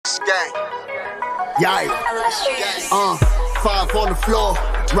Yikes. 5 on the floor,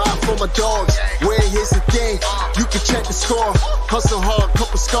 ride for my dogs. Where here's the thing, you can check the score. Hustle hard,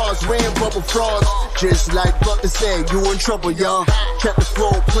 couple scars, wearing bubble frogs. Just like Butler said, you in trouble, y'all. Kept the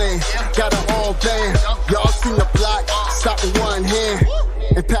flow playing, got an all band. Y'all seen the block, stop with one hand.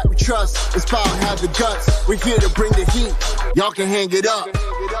 And Pat we trust, it's power, have the guts. We're here to bring the heat, y'all can hang it up.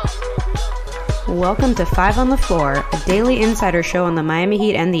 Welcome to 5 on the Floor, a daily insider show on the Miami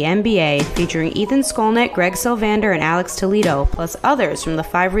Heat and the NBA, featuring Ethan Skolnick, Greg Sylvander, and Alex Toledo, plus others from the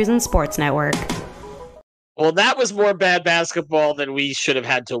 5 Reasons Sports Network. Well, that was more bad basketball than we should have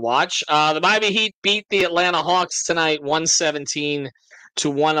had to watch. The Miami Heat beat the Atlanta Hawks tonight,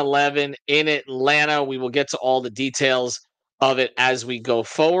 117-111 in Atlanta. We will get to all the details of it as we go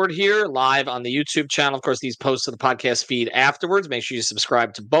forward here, live on the YouTube channel. Of course, these posts to the podcast feed afterwards. Make sure you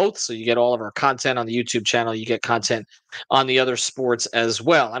subscribe to both so you get all of our content on the YouTube channel. You get content on the other sports as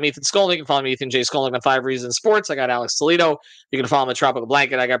well. I'm Ethan Skolnick. You can follow me, Ethan J. Skolnick, on 5 Reasons Sports. I got Alex Toledo. You can follow him at Tropical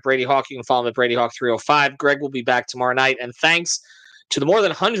Blanket. I got Brady Hawk. You can follow him at Brady Hawk 305. Greg will be back tomorrow night. And thanks to the more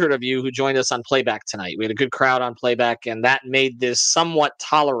than 100 of you who joined us on Playback tonight. We had a good crowd on Playback, and that made this somewhat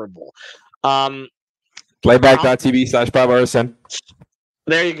tolerable. Playback.tv/5RSN.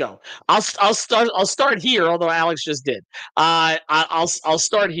 There you go. I'll start here, although Alex just did. I'll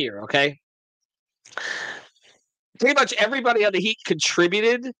start here, okay? Pretty much everybody on the Heat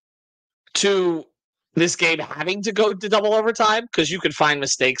contributed to this game having to go to double overtime, because you could find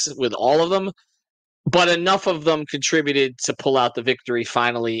mistakes with all of them, but enough of them contributed to pull out the victory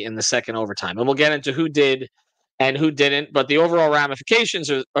finally in the second overtime. And we'll get into who did and who didn't, but the overall ramifications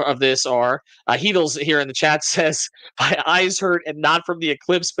of this are, Heatles here in the chat says, my eyes hurt, and not from the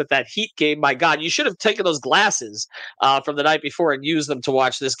eclipse, but that Heat game. My God, you should have taken those glasses from the night before and used them to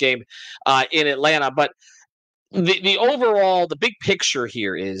watch this game in Atlanta. But the overall, the big picture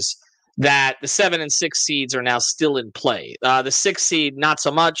here is that the 7 and 6 seeds are now still in play. The 6 seed, not so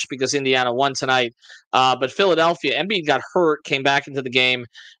much, because Indiana won tonight. But Philadelphia, Embiid got hurt, came back into the game,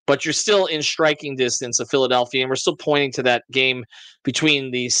 but you're still in striking distance of Philadelphia, and we're still pointing to that game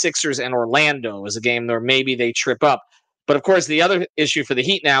between the Sixers and Orlando as a game where maybe they trip up. But, of course, the other issue for the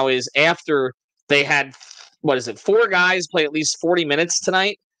Heat now is after they had, 4 guys play at least 40 minutes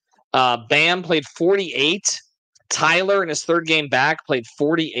tonight. Bam played 48. Tyler, in his third game back, played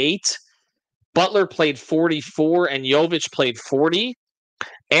 48. Butler played 44, and Jovic played 40.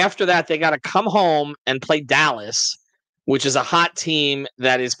 After that, they got to come home and play Dallas, which is a hot team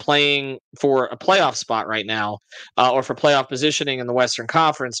that is playing for a playoff spot right now, or for playoff positioning in the Western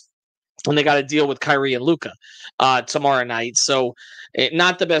Conference. And they got to deal with Kyrie and Luka tomorrow night. So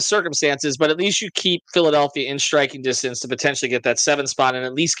not the best circumstances, but at least you keep Philadelphia in striking distance to potentially get that 7 spot and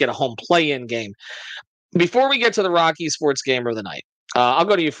at least get a home play-in game. Before we get to the Rocky Sports Gamer of the Night, I'll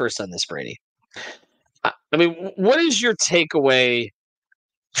go to you first on this, Brady. I mean, what is your takeaway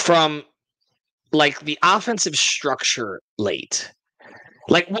from, like, the offensive structure late?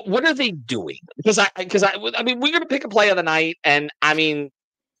 Like, what are they doing? Because I mean, we're going to pick a play of the night, and I mean,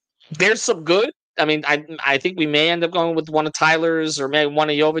 there's some good. I mean, I think we may end up going with one of Tyler's or maybe one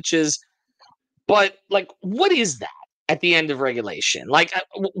of Jovic's, but, like, what is that at the end of regulation? Like,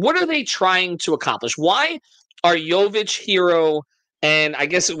 what are they trying to accomplish? Why are Jovic, Hero, and I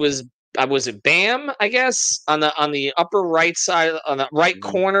guess it was it Bam, I guess, on the upper right side, on the right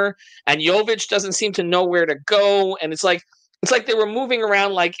corner, and Jovic doesn't seem to know where to go, and it's like they were moving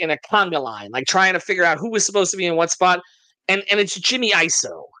around like in a conga line, like trying to figure out who was supposed to be in what spot, and it's Jimmy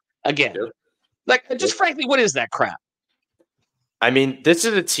ISO again. Yep. Like, just frankly, what is that crap? I mean, this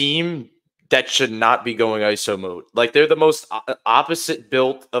is a team that should not be going ISO mode. Like, they're the most opposite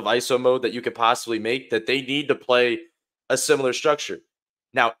built of ISO mode that you could possibly make, that they need to play a similar structure.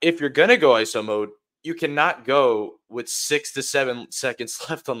 Now, if you're going to go ISO mode, you cannot go with 6 to 7 seconds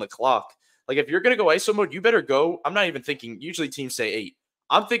left on the clock. Like, if you're going to go ISO mode, you better go. I'm not even thinking, usually teams say 8.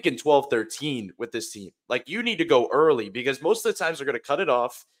 I'm thinking 12, 13 with this team. Like, you need to go early, because most of the times they're going to cut it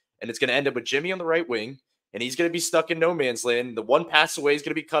off, and it's going to end up with Jimmy on the right wing, and he's going to be stuck in no man's land. The one pass away is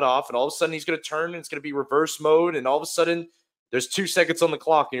going to be cut off, and all of a sudden he's going to turn, and it's going to be reverse mode, and all of a sudden there's 2 seconds on the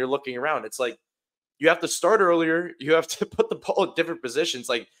clock, and you're looking around. It's like, you have to start earlier. You have to put the ball in different positions.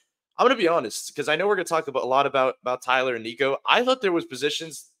 Like, I'm going to be honest, because I know we're going to talk a lot about Tyler and Nico. I thought there was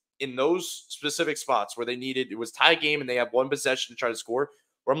positions in those specific spots where they needed, it was tie game and they have one possession to try to score,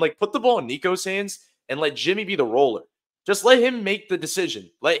 where I'm like, put the ball in Nico's hands and let Jimmy be the roller. Just let him make the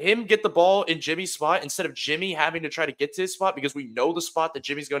decision. Let him get the ball in Jimmy's spot instead of Jimmy having to try to get to his spot, because we know the spot that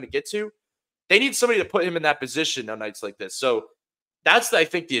Jimmy's going to get to. They need somebody to put him in that position on nights like this. So that's, I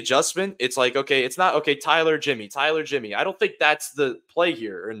think, the adjustment. It's like, okay, it's not, okay, Tyler, Jimmy. I don't think that's the play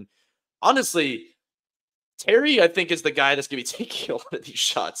here. And honestly, Terry, I think, is the guy that's going to be taking a lot of these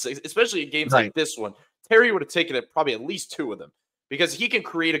shots, especially in games like this one. Terry would have taken it probably at least 2 of them because he can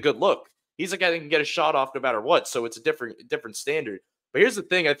create a good look. He's a guy that can get a shot off no matter what, so it's a different standard. But here's the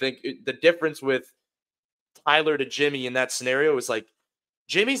thing, I think the difference with Tyler to Jimmy in that scenario is like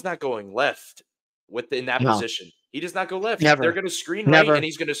Jimmy's not going left in that position. He does not go left. Never. They're going to screen right, and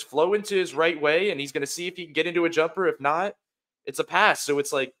he's going to flow into his right way, and he's going to see if he can get into a jumper. If not, it's a pass. So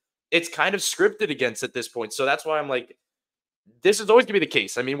it's like it's kind of scripted against at this point. So that's why I'm like, this is always going to be the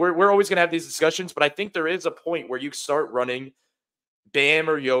case. I mean, we're always going to have these discussions, but I think there is a point where you start running Bam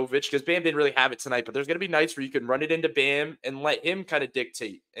or Jovic, because Bam didn't really have it tonight, but there's going to be nights where you can run it into Bam and let him kind of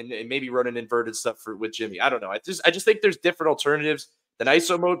dictate and maybe run an inverted stuff with Jimmy. I don't know. I just think there's different alternatives than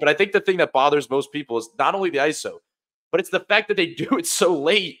ISO mode, but I think the thing that bothers most people is not only the ISO, but it's the fact that they do it so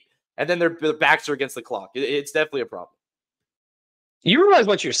late and then their backs are against the clock. It's definitely a problem. You realize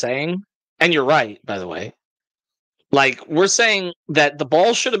what you're saying, and you're right, by the way. Like, we're saying that the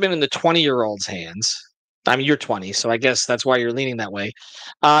ball should have been in the 20-year-old's hands. I mean, you're 20, so I guess that's why you're leaning that way.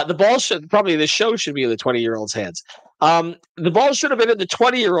 The show should be in the 20-year-old's hands. The ball should have been in the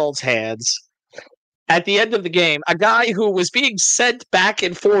 20-year-old's hands at the end of the game. A guy who was being sent back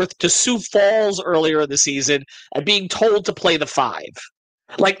and forth to Sioux Falls earlier in the season and being told to play the 5.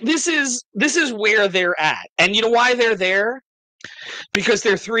 Like, this is where they're at. And you know why they're there? Because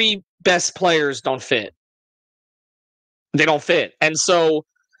their 3 best players don't fit. They don't fit. And so,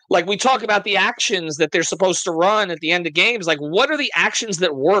 like, we talk about the actions that they're supposed to run at the end of games. Like, what are the actions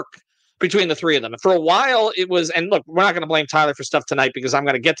that work between the 3 of them? And for a while, it was, and look, we're not going to blame Tyler for stuff tonight because I'm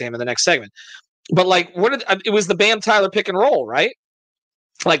going to get to him in the next segment. But, like, it was the Bam Tyler pick and roll, right?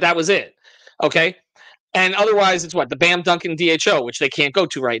 Like, that was it. Okay. And otherwise, it's what? The Bam Duncan DHO, which they can't go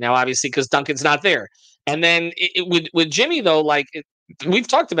to right now, obviously, because Duncan's not there. And then with Jimmy, though, like, we've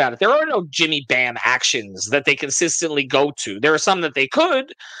talked about it. There are no Jimmy Bam actions that they consistently go to. There are some that they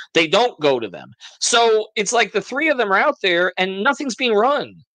could. They don't go to them. So it's like the 3 of them are out there and nothing's being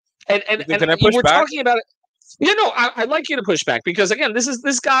run. And we're talking about it. You know, I'd like you to push back because, again,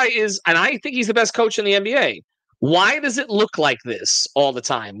 this guy is, and I think he's the best coach in the NBA. Why does it look like this all the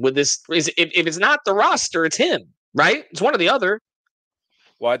time? With this, if it's not the roster, it's him, right? It's one or the other.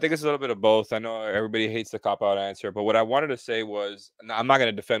 Well, I think it's a little bit of both. I know everybody hates the cop-out answer, but what I wanted to say was, I'm not going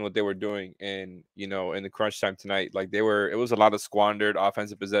to defend what they were doing in the crunch time tonight. Like, it was a lot of squandered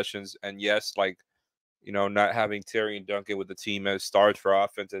offensive possessions, and yes, like, not having Terry and Duncan with the team as stars for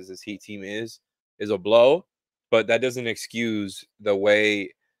offense as this Heat team is a blow, but that doesn't excuse the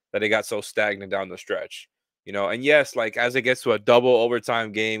way that it got so stagnant down the stretch. And yes, like, as it gets to a double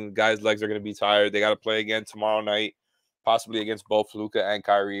overtime game, guys' legs are going to be tired. They got to play again tomorrow night, possibly against both Luka and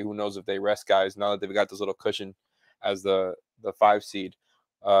Kyrie. Who knows if they rest guys now that they've got this little cushion as the 5 seed,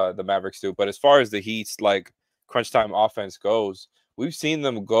 the Mavericks do. But as far as the Heat's, like, crunch time offense goes, we've seen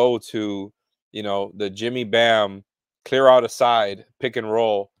them go to, the Jimmy Bam clear out a side, pick and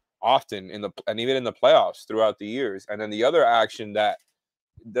roll often and even in the playoffs throughout the years. And then the other action that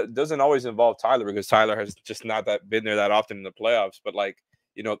doesn't always involve Tyler, because Tyler has just not been there that often in the playoffs, but, like,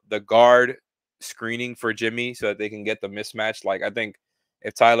 the guard screening for Jimmy so that they can get the mismatch. Like, I think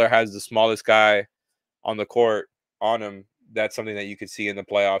if Tyler has the smallest guy on the court on him, that's something that you could see in the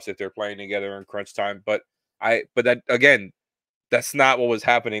playoffs if they're playing together in crunch time. But that, again, that's not what was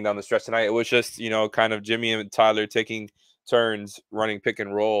happening down the stretch tonight. It was just, kind of Jimmy and Tyler taking turns running pick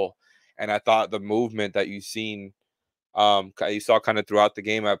and roll. And I thought the movement that you saw kind of throughout the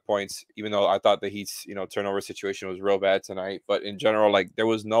game at points, even though I thought the Heat's, turnover situation was real bad tonight. But in general, like, there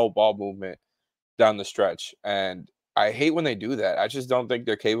was no ball movement down the stretch. And I hate when they do that. I just don't think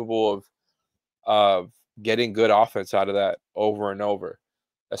they're capable of getting good offense out of that over and over,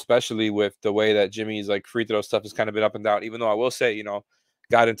 especially with the way that Jimmy's, like, free throw stuff has kind of been up and down, even though I will say,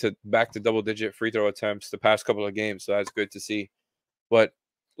 got back to double-digit free throw attempts the past couple of games. So that's good to see. But,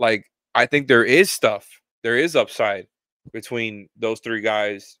 like, I think there is upside between those 3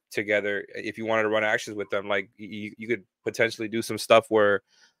 guys together. If you wanted to run actions with them, like, you could potentially do some stuff where,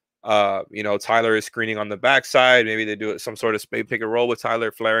 Tyler is screening on the backside. Maybe they do some sort of pick and roll with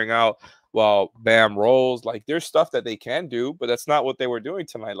Tyler flaring out while Bam rolls. Like, there's stuff that they can do, but that's not what they were doing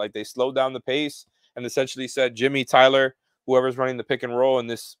tonight. Like, they slowed down the pace and essentially said, Jimmy, Tyler, whoever's running the pick and roll in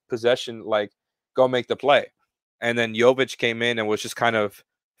this possession, like, go make the play. And then Jovic came in and was just kind of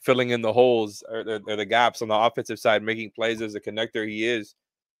filling in the holes or the gaps on the offensive side, making plays as a connector he is.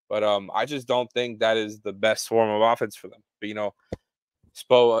 But I just don't think that is the best form of offense for them. But,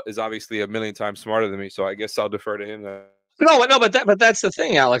 Spo is obviously a million times smarter than me, so I guess I'll defer to him. No, but that's the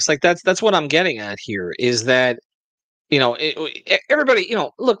thing, Alex. Like that's what I'm getting at here is that everybody,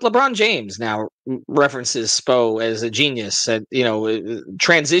 look, LeBron James now references Spo as a genius at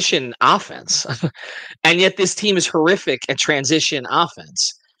transition offense, and yet this team is horrific at transition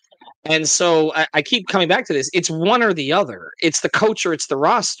offense. And so I keep coming back to this. It's one or the other. It's the coach or it's the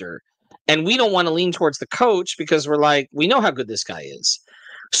roster. And we don't want to lean towards the coach because we're like, we know how good this guy is.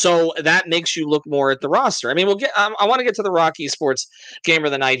 So that makes you look more at the roster. I mean, we'll get. I want to get to the Rocky Sports Gamer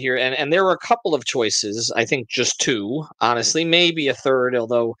of the Night here, and there were a couple of choices. I think just two, honestly, maybe a third.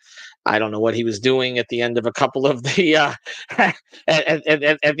 Although I don't know what he was doing at the end of a couple of the at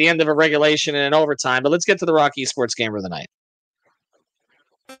the end of a regulation and an overtime. But let's get to the Rocky Sports Gamer of the Night.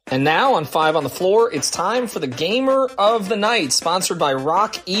 And now on 5 on the Floor, it's time for the Gamer of the Night, sponsored by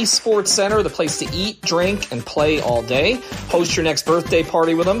Rock Esports Center, the place to eat, drink, and play all day. Host your next birthday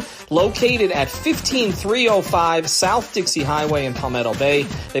party with them. Located at 15305 South Dixie Highway in Palmetto Bay.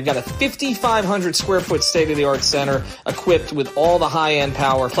 They've got a 5,500 square foot state-of-the-art center equipped with all the high-end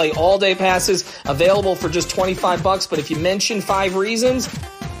power. Play all day passes available for just $25, but if you mention 5 reasons,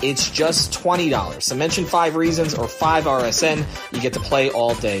 it's just $20. So mention 5 reasons or 5 RSN. You get to play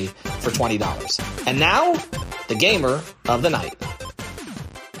all day for $20. And now, the Gamer of the Night.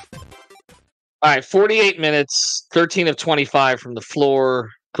 All right, 48 minutes, 13 of 25 from the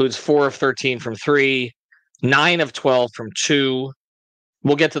floor, includes 4 of 13 from 3, 9 of 12 from 2.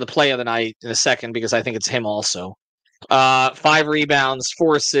 We'll get to the play of the night in a second because I think it's him also. 5 rebounds,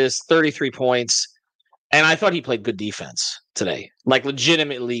 4 assists, 33 points. And I thought he played good defense today, like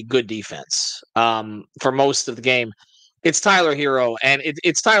legitimately good defense for most of the game. It's Tyler Hero, and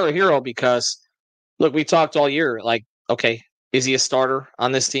it's Tyler Hero because, look, we talked all year, like, okay, is he a starter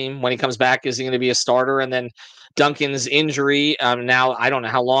on this team? When he comes back, is he going to be a starter? And then Duncan's injury, now I don't know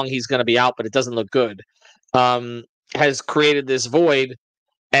how long he's going to be out, but it doesn't look good, has created this void.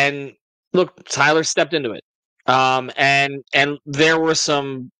 And look, Tyler stepped into it. And there were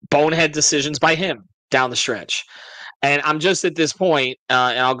some bonehead decisions by him down the stretch. And I'm just at this point,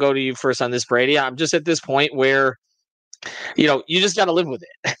 and I'll go to you first on this, Brady. I'm just at this point where, you just got to live with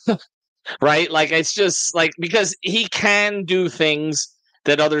it, right? Like, it's just like, because he can do things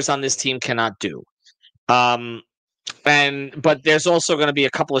that others on this team cannot do. But there's also going to be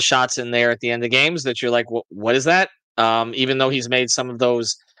a couple of shots in there at the end of games that you're like, what is that? Even though he's made some of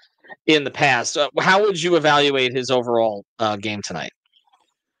those in the past. How would you evaluate his overall game tonight?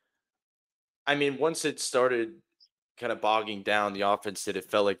 I mean, once it started kind of bogging down the offense, it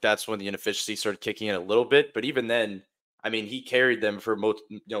felt like that's when the inefficiency started kicking in a little bit. But even then, I mean, he carried them for most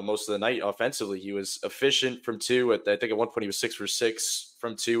of the night offensively. He was efficient from 2. I think at one point he was 6 for 6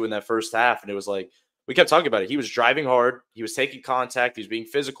 from 2 in that first half. And it was like, we kept talking about it. He was driving hard. He was taking contact. He was being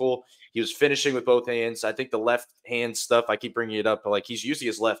physical. He was finishing with both hands. I think the left hand stuff, I keep bringing it up, but like he's using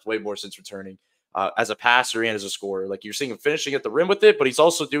his left way more since returning. As a passer and as a scorer, like you're seeing him finishing at the rim with it, but he's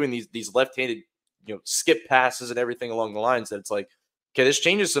also doing these left-handed, skip passes and everything along the lines that it's like, okay, this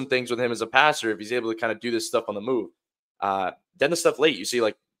changes some things with him as a passer if he's able to kind of do this stuff on the move. Then the stuff late, you see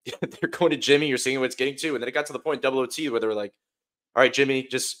like they're going to Jimmy, you're seeing what it's getting to, and then it got to the point double OT where they were like, all right, Jimmy,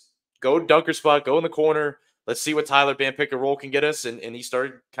 just go dunker spot, go in the corner. Let's see what Tyler Bam pick and roll can get us, and he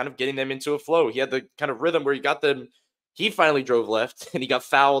started kind of getting them into a flow. He had the kind of rhythm where he got them. He finally drove left, and he got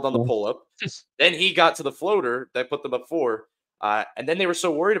fouled on the pull-up. Then he got to the floater that put them up 4. And then they were so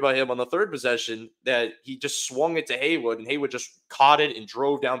worried about him on the third possession that he just swung it to Haywood, and Haywood just caught it and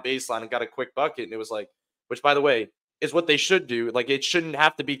drove down baseline and got a quick bucket. And it was like, which, by the way, is what they should do. Like, it shouldn't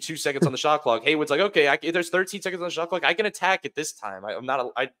have to be 2 seconds on the shot clock. Haywood's like, okay, there's 13 seconds on the shot clock. I can attack it this time.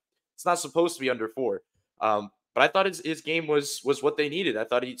 It's not supposed to be under 4. But I thought his game was what they needed. I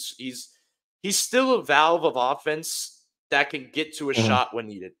thought he's still a valve of offense that can get to a shot when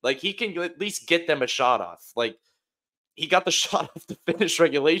needed. Like, he can at least get them a shot off. Like, he got the shot off to finish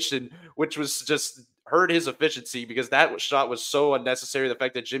regulation, which was just hurt his efficiency because that shot was so unnecessary. The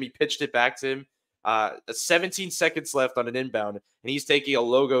fact that Jimmy pitched it back to him, 17 seconds left on an inbound, and he's taking a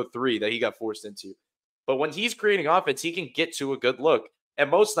logo 3 that he got forced into. But when he's creating offense, he can get to a good look. And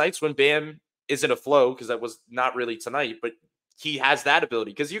most nights when Bam is in a flow, because that was not really tonight, but he has that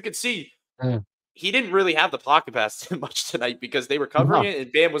ability. Because you could see he didn't really have the pocket pass much tonight because they were covering it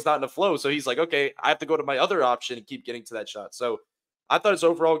and Bam was not in a flow. So he's like, okay, I have to go to my other option and keep getting to that shot. So I thought his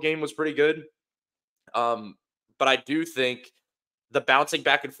overall game was pretty good. But I do think the bouncing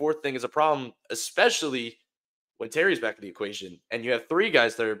back and forth thing is a problem, especially when Terry's back in the equation and you have 3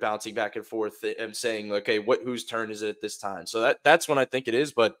 guys that are bouncing back and forth and saying, okay, whose turn is it at this time? So that's when I think it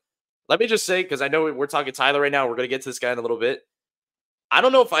is. But let me just say, because I know we're talking Tyler right now, we're going to get to this guy in a little bit. I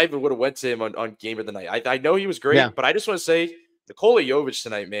don't know if I even would have went to him on Game of the Night. I know he was great, but I just want to say Nikola Jovic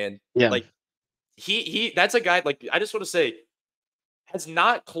tonight, man. Yeah. Like he that's a guy, like, I just want to say, has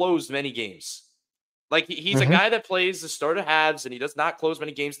not closed many games. Like he's a guy that plays the starter halves and he does not close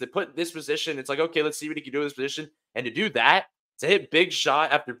many games. They put in this position. It's like, okay, let's see what he can do in this position. And to do that, to hit big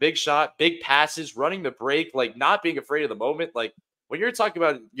shot after big shot, big passes, running the break, like not being afraid of the moment. Like when you're talking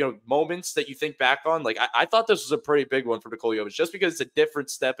about, moments that you think back on, like I thought this was a pretty big one for Nikola Jovic, just because it's a different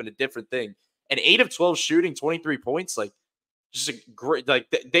step and a different thing. And 8 of 12 shooting, 23 points, like just a great, like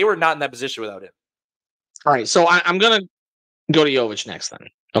they were not in that position without him. All right. So I'm going to go to Jovic next then.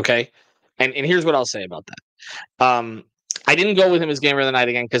 Okay. And here's what I'll say about that. I didn't go with him as Game of the Night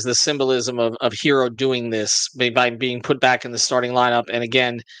again because the symbolism of Hero doing this by being put back in the starting lineup and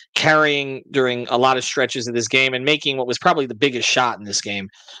again carrying during a lot of stretches of this game and making what was probably the biggest shot in this game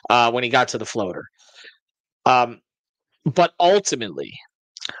when he got to the floater. But ultimately,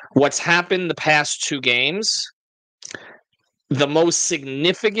 what's happened the past 2 games, the most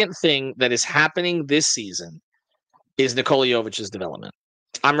significant thing that is happening this season is Nikola Jovic's development.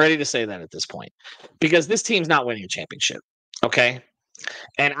 I'm ready to say that at this point because this team's not winning a championship. Okay.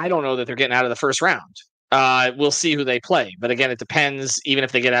 And I don't know that they're getting out of the first round. We'll see who they play. But again, it depends even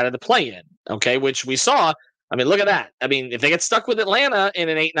if they get out of the play-in. Okay. Which we saw. I mean, look at that. I mean, if they get stuck with Atlanta in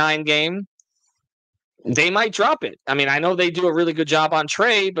an 8-9 game, they might drop it. I mean, I know they do a really good job on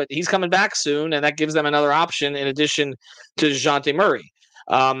Trey, but he's coming back soon. And that gives them another option in addition to DeJounte Murray.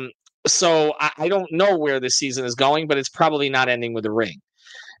 So I don't know where this season is going, but it's probably not ending with a ring.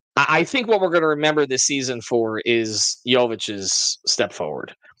 I think what we're going to remember this season for is Jovic's step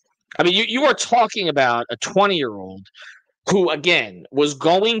forward. I mean, you are talking about a 20-year-old who, again, was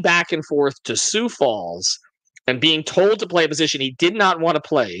going back and forth to Sioux Falls and being told to play a position he did not want to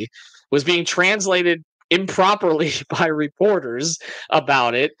play, was being translated improperly by reporters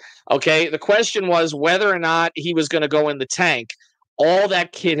about it. Okay, the question was whether or not he was going to go in the tank. All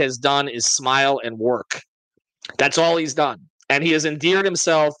that kid has done is smile and work. That's all he's done. And he has endeared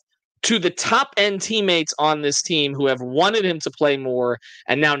himself to the top-end teammates on this team who have wanted him to play more.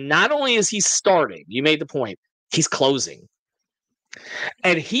 And now not only is he starting, you made the point, he's closing.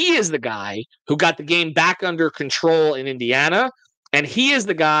 And he is the guy who got the game back under control in Indiana. And he is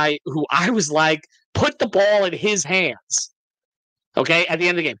the guy who I was like, put the ball in his hands. Okay, at the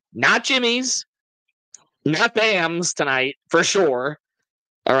end of the game. Not Jimmy's, not Bam's tonight, for sure.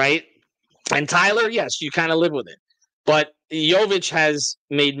 All right. And Tyler, yes, you kind of live with it. But Jovic has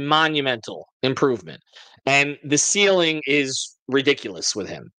made monumental improvement. And the ceiling is ridiculous with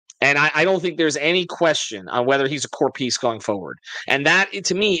him. And I don't think there's any question on whether he's a core piece going forward. And that,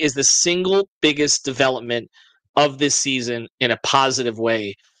 to me, is the single biggest development of this season in a positive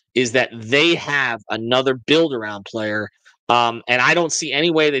way, is that they have another build-around player. And I don't see any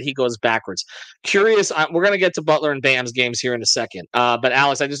way that he goes backwards. Curious, we're going to get to Butler and Bam's games here in a second. But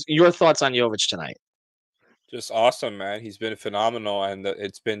Alex, your thoughts on Jovic tonight? Just awesome, man. He's been phenomenal, and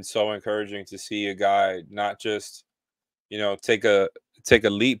it's been so encouraging to see a guy not just, take a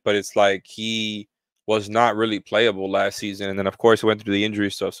leap, but it's like he was not really playable last season, and then of course he went through the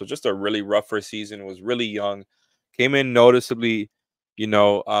injury stuff. So just a really rough first season. Was really young, came in noticeably,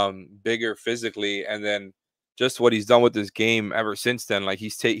 bigger physically, and then just what he's done with this game ever since then. Like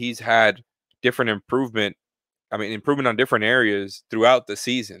he's had different improvement. I mean, improvement on different areas throughout the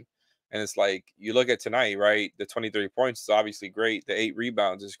season. And it's like, you look at tonight, right? The 23 points is obviously great. The 8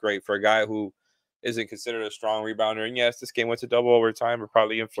 rebounds is great for a guy who isn't considered a strong rebounder. And yes, this game went to double overtime. It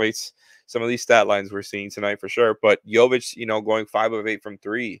probably inflates some of these stat lines we're seeing tonight for sure. But Jovic, going 5 of 8 from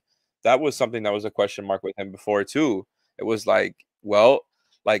 3, that was something that was a question mark with him before too. It was like, well,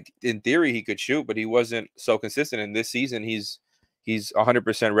 like in theory he could shoot, but he wasn't so consistent. And this season he's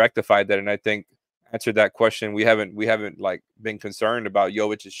 100% rectified that. And I think answered that question. We haven't like been concerned about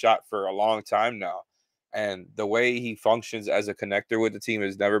Jovic's shot for a long time now, and the way he functions as a connector with the team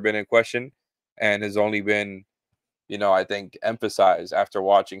has never been in question, and has only been, I think, emphasized after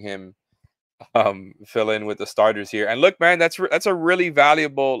watching him fill in with the starters here. And look, man, that's a really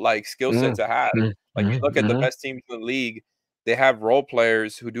valuable like skill set to have. Like you look at the best teams in the league, they have role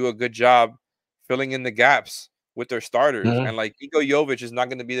players who do a good job filling in the gaps with their starters. And like Nikola Jovic is not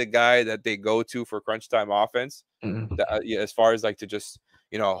going to be the guy that they go to for crunch time offense, as far as like to just,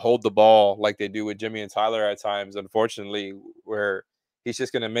 hold the ball like they do with Jimmy and Tyler at times, unfortunately, where he's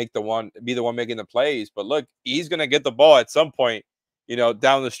just going to be the one making the plays. But look, he's going to get the ball at some point,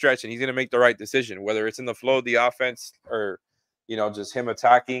 down the stretch, and he's going to make the right decision, whether it's in the flow of the offense or, just him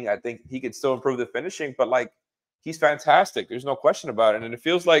attacking. I think he could still improve the finishing, but like, he's fantastic. There's no question about it. And it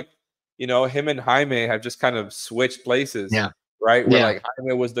feels like, him and Jaime have just kind of switched places. Yeah. right? Where Yeah. like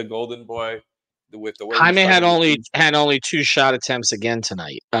Jaime was the golden boy with the way Jaime had only 2 shot attempts again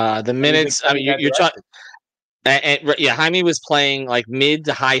tonight. The minutes, I mean, you're talking. Yeah, Jaime was playing like mid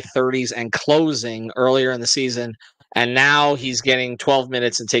to high 30s and closing earlier in the season, and now he's getting 12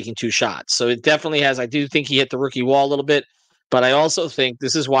 minutes and taking 2 shots. So it definitely has. I do think he hit the rookie wall a little bit, but I also think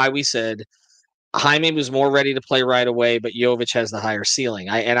this is why we said Jaime was more ready to play right away, but Jovic has the higher ceiling.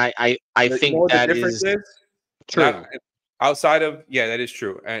 I think that is true. Not, outside of that is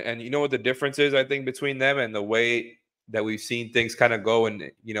true, and you know what the difference is? I think between them and the way that we've seen things kind of go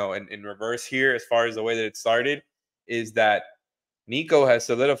in reverse here, as far as the way that it started, is that Nico has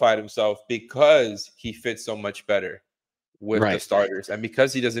solidified himself because he fits so much better with the starters, and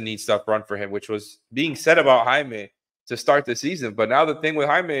because he doesn't need stuff run for him, which was being said about Jaime to start the season. But now the thing with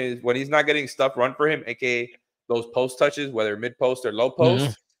Jaime is when he's not getting stuff run for him, aka those post touches, whether mid post or low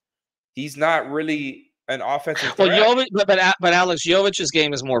post, he's not really an offensive threat. Well, but Alex, Jovic's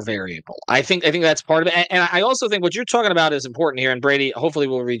game is more variable. I think that's part of it, and I also think what you're talking about is important here. And Brady hopefully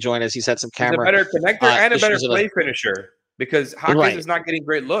will rejoin as he's had some camera. He's a better connector and a better play finisher because Hawkins is not getting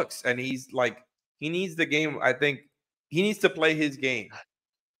great looks, and he needs the game. I think he needs to play his game,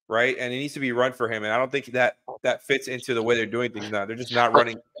 right? And it needs to be run for him. And I don't think that fits into the way they're doing things now. They're just not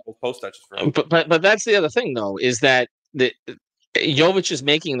running post touches for him. But that's the other thing though, is that Jovic is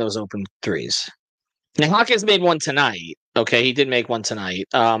making those open threes. Now, Hawkins made one tonight. Okay, he did make one tonight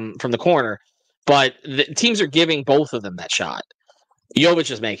from the corner, but the teams are giving both of them that shot.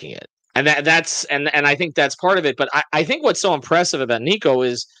 Jovic is making it, and that's I think that's part of it. But I think what's so impressive about Nico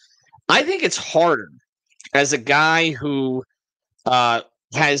is I think it's harder as a guy who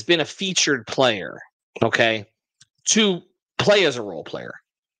has been a featured player, okay, to play as a role player.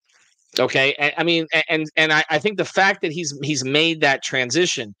 Okay, I mean, and I think the fact that he's made that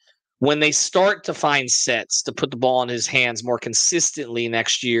transition. When they start to find sets to put the ball in his hands more consistently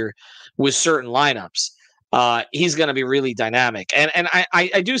next year with certain lineups, he's going to be really dynamic. And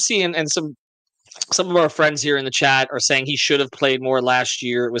I do see, and some of our friends here in the chat are saying he should have played more last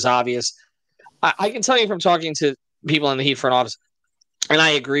year. It was obvious. I can tell you from talking to people in the Heat front office, and I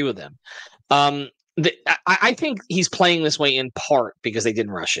agree with them. I think he's playing this way in part because they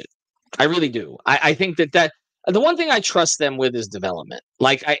didn't rush it. I really do. I think that the one thing I trust them with is development.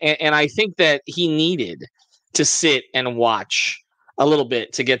 I think that he needed to sit and watch a little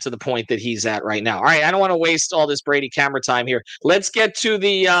bit to get to the point that he's at right now. All right, I don't want to waste all this Brady camera time here. Let's get to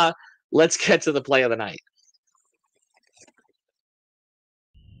the play of the night.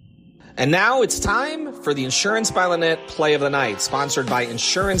 And now it's time for the Insurance by Lynette Play of the Night, sponsored by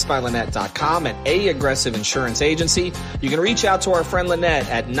InsuranceByLynette.com, an A-aggressive insurance agency. You can reach out to our friend Lynette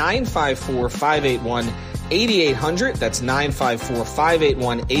at 954-581-8800. That's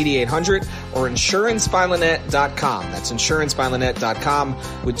 954-581-8800, or InsuranceByLynette.com. That's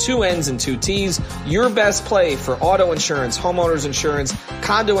InsuranceByLynette.com with 2 N's and 2 T's. Your best play for auto insurance, homeowners insurance,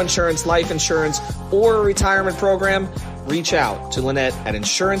 condo insurance, life insurance, or a retirement program. Reach out to Lynette at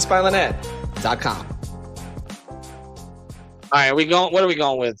InsuranceByLynette.com. All right, what are we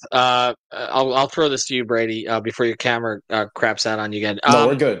going with? I'll throw this to you, Brady, before your camera craps out on you again. No,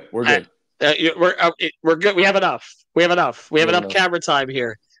 we're good. We're good. We're good. We have enough. We have enough camera time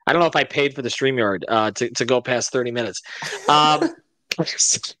here. I don't know if I paid for the StreamYard to go past 30 minutes.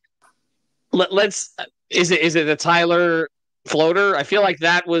 Let's. Is it the Tyler floater? I feel like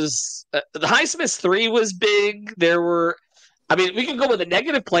that was the Highsmith's 3 was big. There were. I mean, we can go with a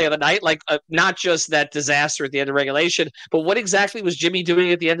negative play of the night, like not just that disaster at the end of regulation, but what exactly was Jimmy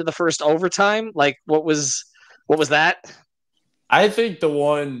doing at the end of the first overtime? Like, what was that? I think the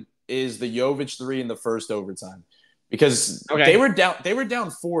one is the Jovic 3 in the first overtime because they were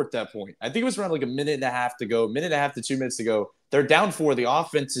down 4 at that point. I think it was around like a minute and a half to 2 minutes to go. They're down 4. The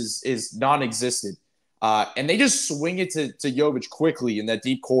offense is non-existent. And they just swing it to Jovic quickly in that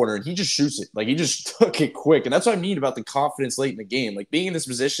deep corner, and he just shoots it. Like, he just took it quick. And that's what I mean about the confidence late in the game. Like, being in this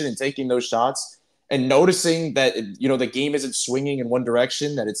position and taking those shots and noticing that, the game isn't swinging in one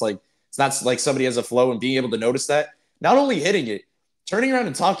direction, that it's not like somebody has a flow, and being able to notice that. Not only hitting it, turning around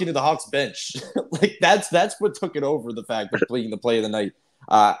and talking to the Hawks bench. Like, that's what took it over, the fact of being the play of the night.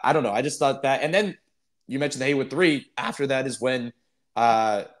 I don't know. I just thought that. And then you mentioned the Haywood 3. After that is when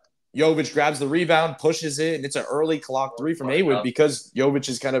Jovic grabs the rebound, pushes it, and it's an early clock 3 from Haywood because Jovic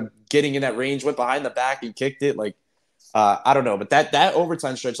is kind of getting in that range, went behind the back and kicked it. Like, I don't know. But that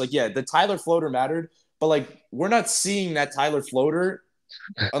overtime stretch, the Tyler floater mattered, but, we're not seeing that Tyler floater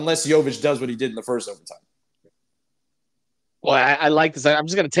unless Jovic does what he did in the first overtime. Well, I like this. I'm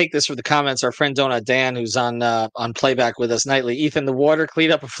just going to take this for the comments. Our friend Donut Dan, who's on playback with us nightly. Ethan, the water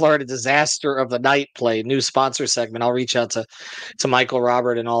cleanup of Florida disaster of the night play, new sponsor segment. I'll reach out to Michael,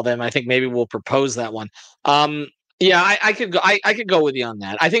 Robert, and all them. I think maybe we'll propose that one. Yeah, I could go. I could go with you on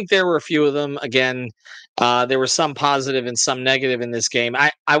that. I think there were a few of them. Again, there were some positive and some negative in this game.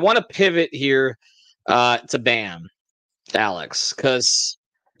 I want to pivot here to Bam, Alex, because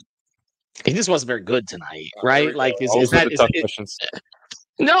he just wasn't very good tonight, right? Like, is Always that with the tough questions.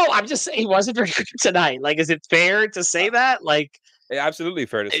 no? I'm just saying he wasn't very good tonight. Like, is it fair to say that? Like, Yeah, absolutely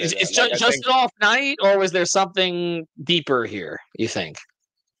fair to say it's that. Like, just an off night, or was there something deeper here? You think?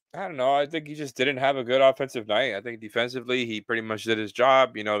 I don't know. I think he just didn't have a good offensive night. I think defensively, he pretty much did his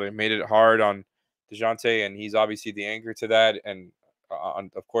job. You know, they made it hard on DeJounte, and he's obviously the anchor to that. And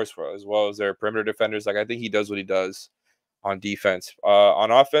of course, as well as their perimeter defenders, like I think he does what he does on defense.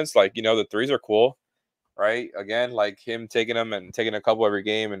 On offense, like the threes are cool, right? Again, like him taking them and taking a couple every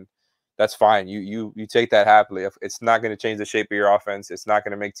game, and that's fine. You take that happily. If it's not going to change the shape of your offense, it's not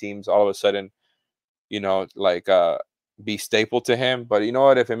going to make teams all of a sudden, be staple to him. But you know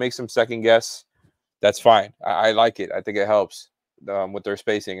what? If it makes him second guess, that's fine. I like it. I think it helps with their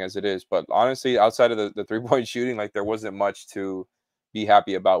spacing as it is. But honestly, outside of the 3-point shooting, like there wasn't much to be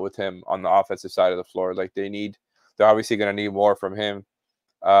happy about with him on the offensive side of the floor. Like they're obviously going to need more from him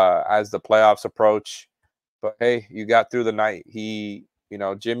as the playoffs approach. But hey, you got through the night.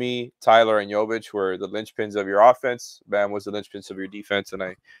 Jimmy, Tyler, and Jovic were the linchpins of your offense. Bam was the linchpins of your defense, and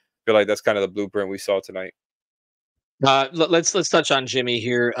I feel like that's kind of the blueprint we saw tonight. Let's touch on Jimmy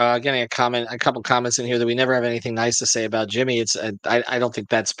here. Getting a couple comments in here that we never have anything nice to say about Jimmy. It's I don't think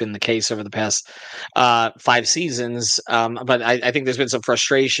that's been the case over the past 5 seasons. But I think there's been some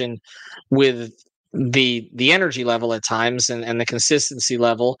frustration with the energy level at times and the consistency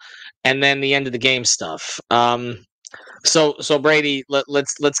level, and then the end of the game stuff. So Brady,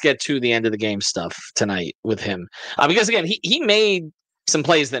 let's get to the end of the game stuff tonight with him, because again he made some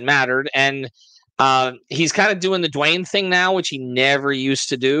plays that mattered, and he's kind of doing the Dwayne thing now, which he never used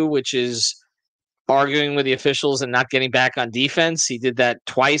to do, which is arguing with the officials and not getting back on defense. He did that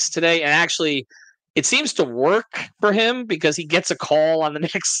twice today, and actually it seems to work for him because he gets a call on the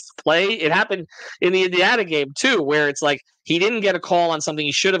next play. It happened in the Indiana game too, where it's like he didn't get a call on something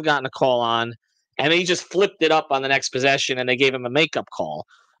he should have gotten a call on, and he just flipped it up on the next possession, and they gave him a makeup call.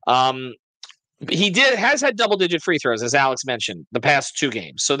 He has had double-digit free throws, as Alex mentioned, the past 2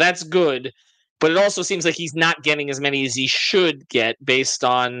 games, so that's good. But it also seems like he's not getting as many as he should get based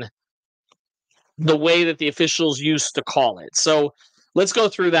on the way that the officials used to call it. So let's go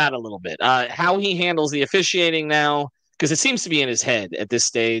through that a little bit. How he handles the officiating now, because it seems to be in his head at this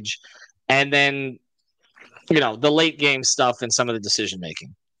stage. And then, the late game stuff and some of the decision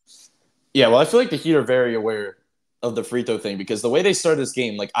making. Yeah, well, I feel like the Heat are very aware of the free throw thing because the way they started this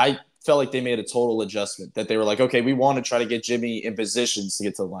game, like I felt like they made a total adjustment that they were like, okay, we want to try to get Jimmy in positions to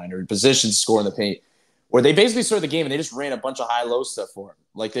get to the line or in positions to score in the paint, where they basically started the game and they just ran a bunch of high-low stuff for him.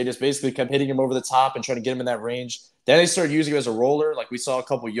 Like they just basically kept hitting him over the top and trying to get him in that range. Then they started using him as a roller. Like we saw a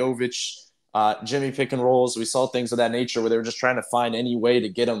couple Jovic, Jimmy pick and rolls. We saw things of that nature where they were just trying to find any way to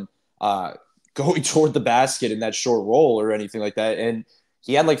get him going toward the basket in that short roll or anything like that. And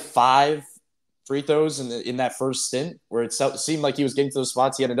he had like 5 free throws in that first stint where it seemed like he was getting to those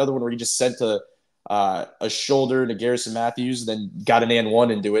spots. He had another one where he just sent a shoulder to Garrison Matthews, then got an and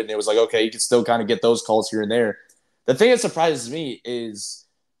one into it, and it was like, okay, you can still kind of get those calls here and there. The thing that surprises me is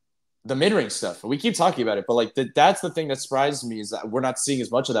the mid-range stuff. We keep talking about it, but like that's the thing that surprises me is that we're not seeing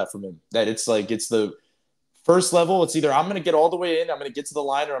as much of that from him. That it's like it's the first level. It's either I'm going to get all the way in, I'm going to get to the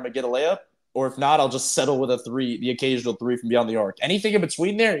line, or I'm going to get a layup. Or if not, I'll just settle with a 3, the occasional 3 from beyond the arc. Anything in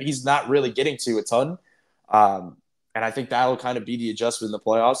between there, he's not really getting to a ton. And I think that'll kind of be the adjustment in the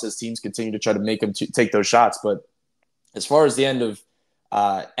playoffs as teams continue to try to make him take those shots. But as far as the end of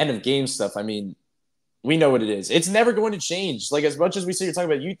game stuff, I mean, we know what it is. It's never going to change. Like as much as we see you're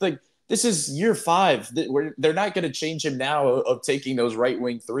talking about, you think this is year 5. They're not going to change him now of taking those right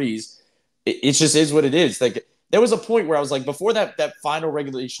wing threes. It just is what it is. Like. There was a point where I was like, before that final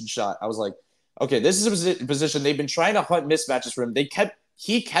regulation shot, I was like, okay, this is a position they've been trying to hunt mismatches for him.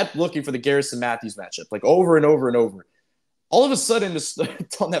 He kept looking for the Garrison Matthews matchup, like over and over and over. All of a sudden,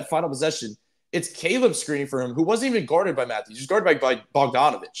 on that final possession, it's Caleb screening for him, who wasn't even guarded by Matthews. He was guarded by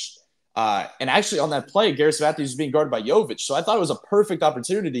Bogdanovich. And actually, on that play, Garrison Matthews was being guarded by Jovic. So I thought it was a perfect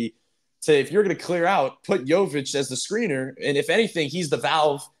opportunity to, if you're going to clear out, put Jovic as the screener. And if anything, he's the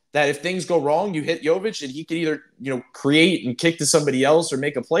valve that if things go wrong, you hit Jovic and he could either, create and kick to somebody else or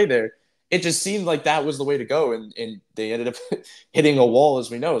make a play there. It just seemed like that was the way to go. And they ended up hitting a wall,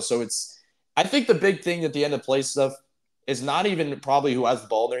 as we know. So I think the big thing at the end of play stuff is not even probably who has the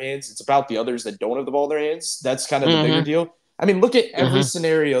ball in their hands. It's about the others that don't have the ball in their hands. That's kind of the bigger deal. I mean, look at every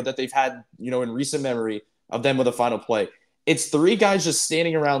scenario that they've had, in recent memory of them with a final play. It's 3 guys just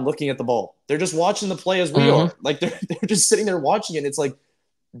standing around looking at the ball. They're just watching the play as we are. Like, they're just sitting there watching it. It's like,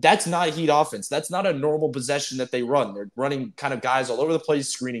 that's not Heat offense. That's not a normal possession that they run. They're running kind of guys all over the place,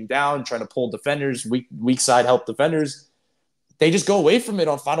 screening down, trying to pull defenders, weak side help defenders. They just go away from it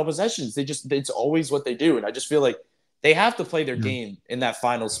on final possessions. It's always what they do. And I just feel like they have to play their game in that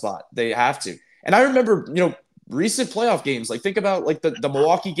final spot. They have to. And I remember, recent playoff games, like think about like the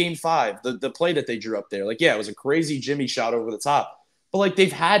Milwaukee Game 5, the play that they drew up there. Like, yeah, it was a crazy Jimmy shot over the top. But like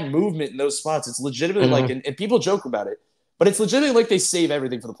they've had movement in those spots. It's legitimately like, and people joke about it, but it's legitimately like they save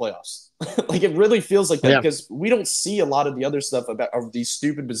everything for the playoffs. Like it really feels like that because we don't see a lot of the other stuff of these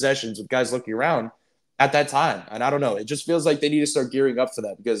stupid possessions of guys looking around at that time. And I don't know. It just feels like they need to start gearing up for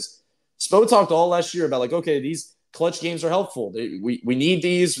that because Spo talked all last year about like, okay, these clutch games are helpful. We need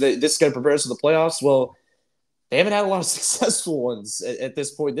these. This is going to prepare us for the playoffs. Well, they haven't had a lot of successful ones at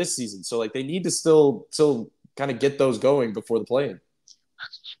this point this season. So like they need to still kind of get those going before the play-in.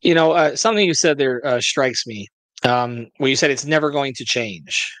 Something you said there strikes me. Where you said it's never going to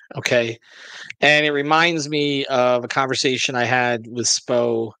change. Okay. And it reminds me of a conversation I had with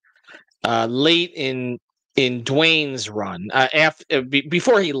Spo late in Dwayne's run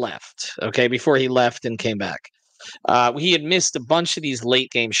before he left. Okay. Before he left and came back. He had missed a bunch of these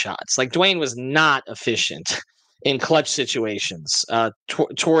late game shots. Like Dwayne was not efficient in clutch situations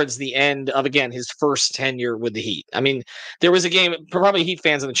towards the end of, again, his first tenure with the Heat. I mean, there was a game, probably Heat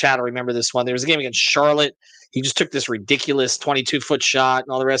fans in the chat will remember this one. There was a game against Charlotte. He just took this ridiculous 22-foot shot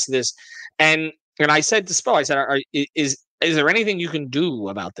and all the rest of this. And I said to Spo, I said, is there anything you can do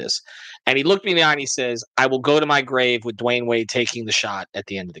about this? And he looked me in the eye and he says, I will go to my grave with Dwayne Wade taking the shot at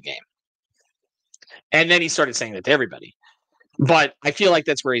the end of the game. And then he started saying that to everybody. But I feel like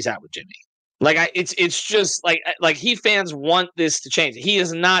that's where he's at with Jimmy. Like it's just like Heat fans want this to change. He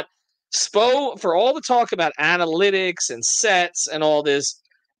is not Spo for all the talk about analytics and sets and all this.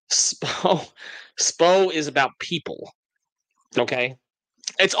 Spo is about people. Okay,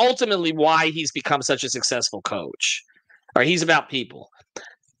 it's ultimately why he's become such a successful coach. Or he's about people.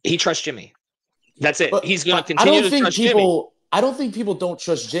 He trusts Jimmy. That's it. He's going to continue to trust Jimmy. I don't think people don't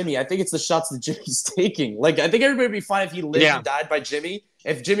trust Jimmy. I think it's the shots that Jimmy's taking. Like, I think everybody would be fine if he lived and died by Jimmy.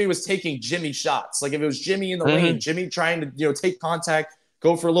 If Jimmy was taking Jimmy shots, like if it was Jimmy in the lane, Jimmy trying to, take contact,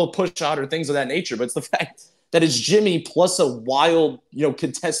 go for a little push shot or things of that nature. But it's the fact that it's Jimmy plus a wild,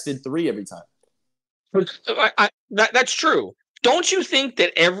 contested 3 every time. That's true. Don't you think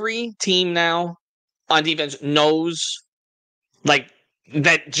that every team now on defense knows, like,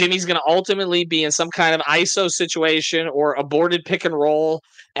 that Jimmy's going to ultimately be in some kind of ISO situation or aborted pick and roll,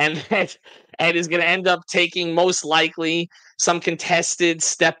 and is going to end up taking most likely some contested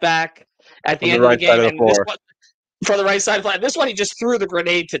step back at the end of the game. And this one, for the right side of the flat. This one, he just threw the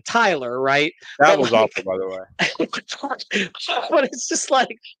grenade to Tyler, right? That was awful, by the way. But it's just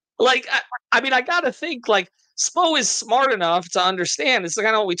like I mean, I got to think like Spo is smart enough to understand. It's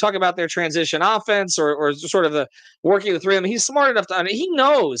kind of what we talk about their transition offense or sort of the working the 3 of them. He's smart enough to he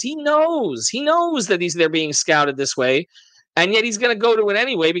knows that they're being scouted this way, and yet he's going to go to it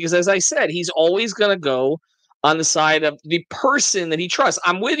anyway because, as I said, he's always going to go on the side of the person that he trusts.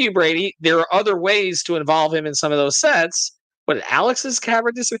 I'm with you, Brady. There are other ways to involve him in some of those sets. But Alex's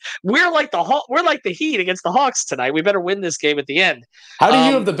camera we're like the Heat against the Hawks tonight. We better win this game at the end. How do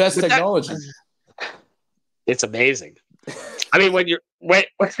you have the best technology? It's amazing. I mean, when you're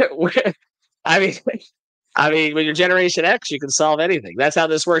Generation X, you can solve anything. That's how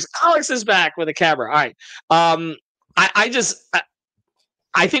this works. Alex is back with a camera. All right. I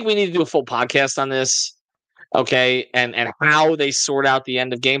think we need to do a full podcast on this. Okay. And how they sort out the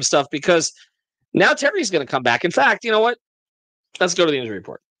end of game stuff, because now Terry's going to come back. In fact, you know what? Let's go to the injury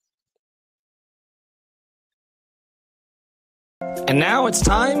report. And now it's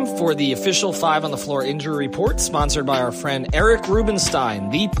time for the official 5 on the Floor injury report, sponsored by our friend Eric Rubenstein,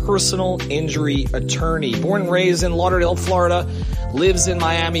 the personal injury attorney. Born and raised in Lauderdale, Florida, lives in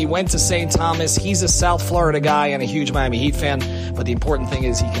Miami, went to St. Thomas. He's a South Florida guy and a huge Miami Heat fan. But the important thing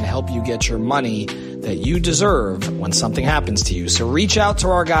is he can help you get your money that you deserve when something happens to you. So reach out to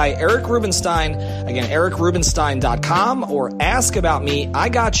our guy, Eric Rubenstein. Again, ericrubenstein.com, or ask about me, I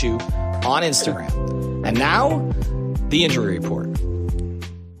got you, on Instagram. And now, the injury report.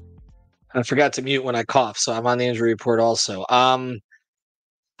 I forgot to mute when I coughed, so I'm on the injury report also.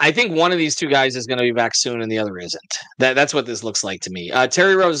 I think one of these two guys is going to be back soon and the other isn't. That's what this looks like to me.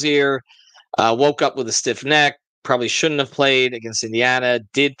 Terry Rozier woke up with a stiff neck, probably shouldn't have played against Indiana,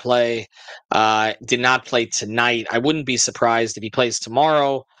 did play, did not play tonight. I wouldn't be surprised if he plays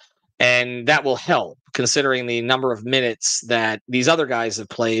tomorrow, and that will help considering the number of minutes that these other guys have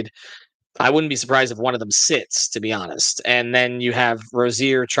played. I wouldn't be surprised if one of them sits, to be honest. And then you have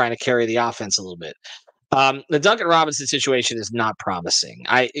Rozier trying to carry the offense a little bit. The Duncan Robinson situation is not promising.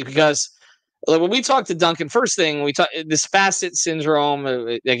 Because when we talk to Duncan, first thing we talk this facet syndrome.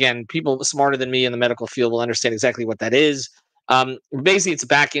 Again, people smarter than me in the medical field will understand exactly what that is. Basically, it's a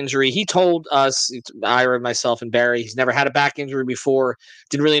back injury. He told us, Ira, myself, and Barry, he's never had a back injury before.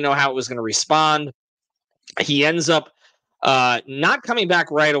 Didn't really know how it was going to respond. He ends up not coming back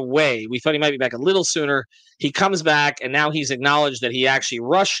right away. We thought he might be back a little sooner. He comes back, and now he's acknowledged that he actually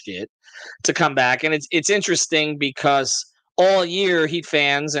rushed it to come back. And it's interesting because all year, Heat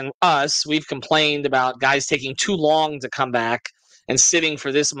fans and us, we've complained about guys taking too long to come back and sitting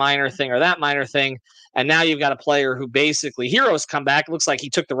for this minor thing or that minor thing. And now you've got a player who basically, Hero's come back. It looks like he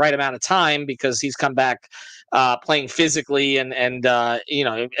took the right amount of time because he's come back playing physically and and by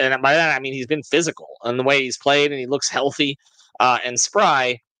that I mean he's been physical in the way he's played and he looks healthy and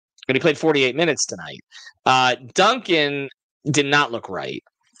spry. And he played 48 minutes tonight. Duncan did not look right,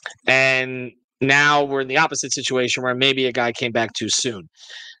 and now we're in the opposite situation where maybe a guy came back too soon.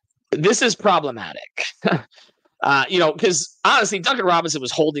 This is problematic. Because honestly, Duncan Robinson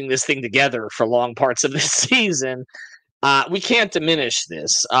was holding this thing together for long parts of this season. We can't diminish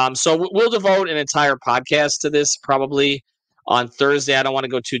this. So we'll devote an entire podcast to this probably on Thursday. I don't want to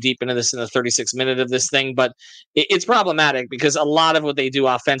go too deep into this in the 36 minute of this thing, but it's problematic because a lot of what they do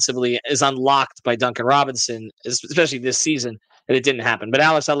offensively is unlocked by Duncan Robinson, especially this season, and it didn't happen. But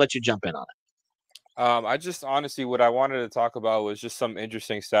Alex, I'll let you jump in on it. I just honestly, what I wanted to talk about was just some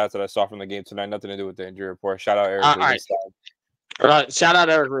interesting stats that I saw from the game tonight. Nothing to do with the injury report. Shout out Eric. All right. Shout out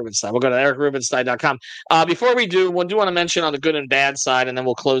Eric Rubenstein. We'll go to ericrubenstein.com. Before we do want to mention on the good and bad side, and then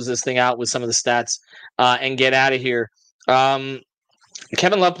we'll close this thing out with some of the stats and get out of here.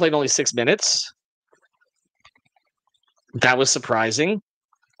 Kevin Love played only 6 minutes. That was surprising.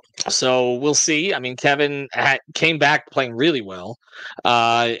 So we'll see. I mean, Kevin came back playing really well,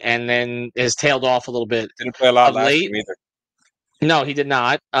 and then has tailed off a little bit. Didn't play a lot last late. game either. No, he did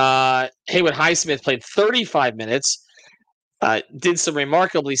not. Haywood Highsmith played 35 minutes. Did some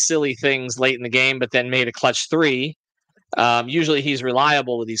remarkably silly things late in the game, but then made a clutch three. Usually he's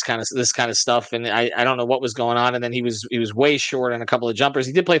reliable with this kind of stuff, and I don't know what was going on. And then he was way short on a couple of jumpers.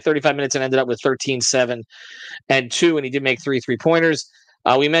 He did play 35 minutes and ended up with 13, 7, and 2, and he did make 3 3-pointers.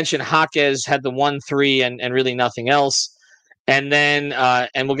 We mentioned Jaquez had the 1-3 and really nothing else. And then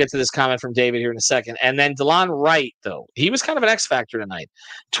and we'll get to this comment from David here in a second. And then DeLon Wright, though, he was kind of an X factor tonight.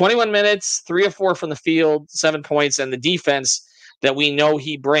 21 minutes, 3 of 4 from the field, 7 points, and the defense that we know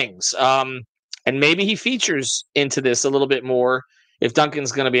he brings. And maybe he features into this a little bit more if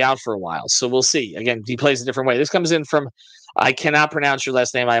Duncan's going to be out for a while. So we'll see. Again, he plays a different way. This comes in from, I cannot pronounce your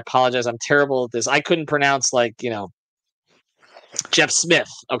last name. I apologize. I'm terrible at this. I couldn't pronounce Jeff Smith.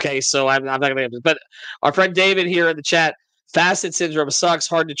 Okay, so I'm not going to be able to. But our friend David here in the chat, facet syndrome sucks,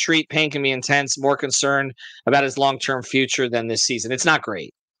 hard to treat, pain can be intense, more concerned about his long-term future than this season. It's not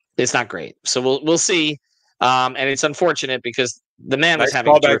great. It's not great. So we'll see. And it's unfortunate because the man was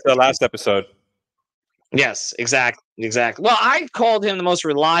having call back to the last episode. Yes, exactly. Well, I called him the most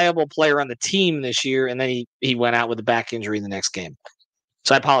reliable player on the team this year, and then he went out with a back injury in the next game.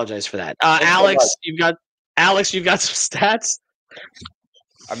 So I apologize for that. Alex, you've got some stats.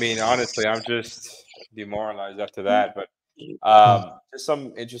 I mean, honestly, I'm just demoralized after that. But just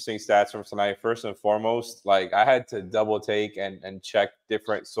some interesting stats from tonight. First and foremost, like I had to double take and check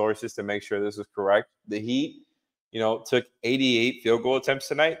different sources to make sure this was correct. The Heat, took 88 field goal attempts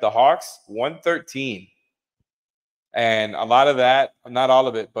tonight. The Hawks, 113. And a lot of that, not all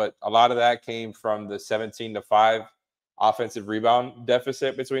of it, but a lot of that came from the 17-5 offensive rebound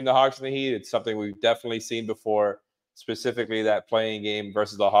deficit between the Hawks and the Heat. It's something we've definitely seen before, specifically that playing game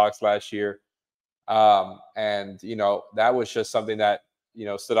versus the Hawks last year. And that was just something that,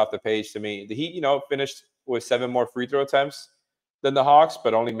 stood off the page to me. The Heat, finished with 7 more free throw attempts than the Hawks,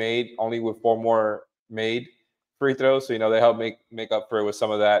 but only with 4 more made free throws. So, they helped make up for it with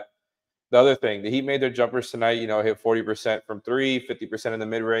some of that. The other thing, the Heat made their jumpers tonight, hit 40% from 3, 50% in the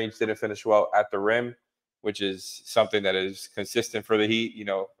mid-range, didn't finish well at the rim, which is something that is consistent for the Heat.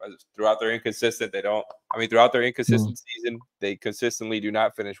 Throughout their inconsistent season, they consistently do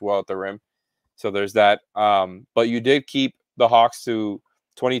not finish well at the rim. So there's that. But you did keep the Hawks to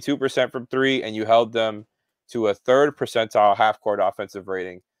 22% from 3, and you held them to a 3rd percentile half-court offensive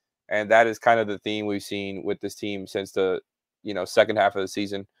rating. And that is kind of the theme we've seen with this team since the, second half of the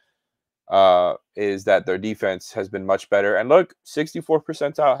season. is that their defense has been much better. And look, 64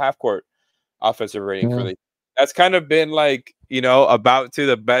 percentile half court offensive rating for the. That's kind of been like, about to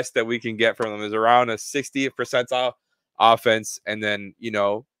the best that we can get from them is around a 60th percentile offense, and then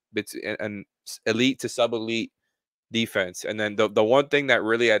it's an elite to sub elite defense. And then the one thing that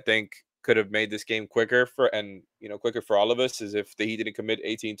really I think could have made this game quicker for all of us is if the Heat didn't commit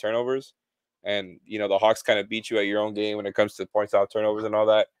 18 turnovers, and the Hawks kind of beat you at your own game when it comes to points out turnovers and all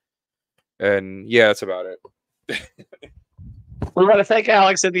that. And yeah, that's about it. We want to thank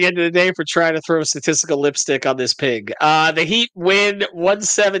Alex at the end of the day for trying to throw statistical lipstick on this pig. The Heat win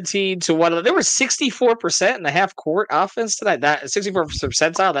 117-1. They were 64% in the half court offense tonight. That 64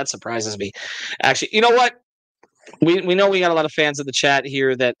 percentile, that surprises me. Actually, you know what? We know we got a lot of fans in the chat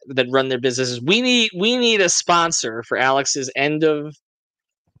here that run their businesses. We need a sponsor for Alex's end of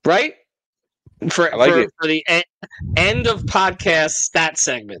right for the end of podcast stat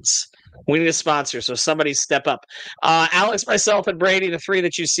segments. We need a sponsor, so somebody step up. Alex, myself, and Brady, the three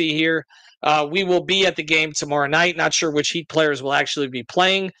that you see here, we will be at the game tomorrow night. Not sure which Heat players will actually be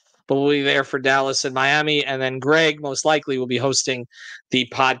playing, but we'll be there for Dallas and Miami. And then Greg, most likely, will be hosting the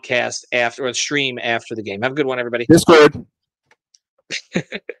podcast stream after the game. Have a good one, everybody. Discord.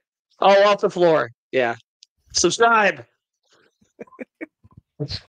 Off the floor. Yeah. Subscribe.